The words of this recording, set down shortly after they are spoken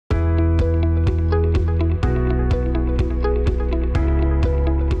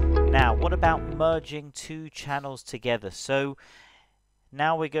what about merging two channels together? So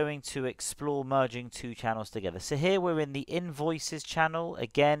now we're going to explore merging two channels together. So here we're in the invoices channel.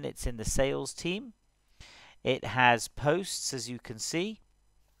 Again, it's in the sales team. It has posts, as you can see.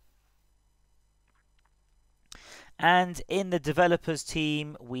 And in the developers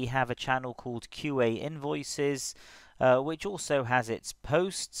team, we have a channel called QA Invoices, which also has its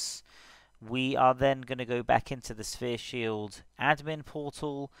posts. We are then going to go back into the SphereShield admin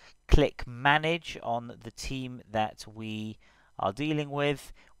portal, click Manage on the team that we are dealing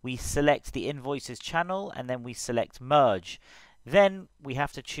with. We select the Invoices channel and then we select Merge. Then we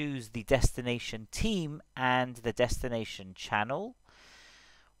have to choose the destination team and the destination channel.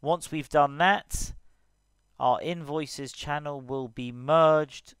 Once we've done that, our Invoices channel will be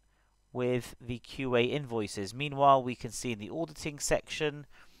merged with the QA Invoices. Meanwhile, we can see in the auditing section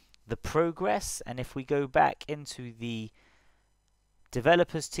the progress, and if we go back into the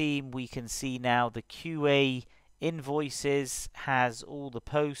developers team, we can see now the QA Invoices has all the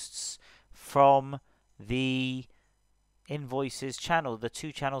posts from the Invoices channel. The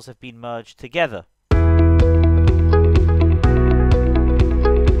two channels have been merged together.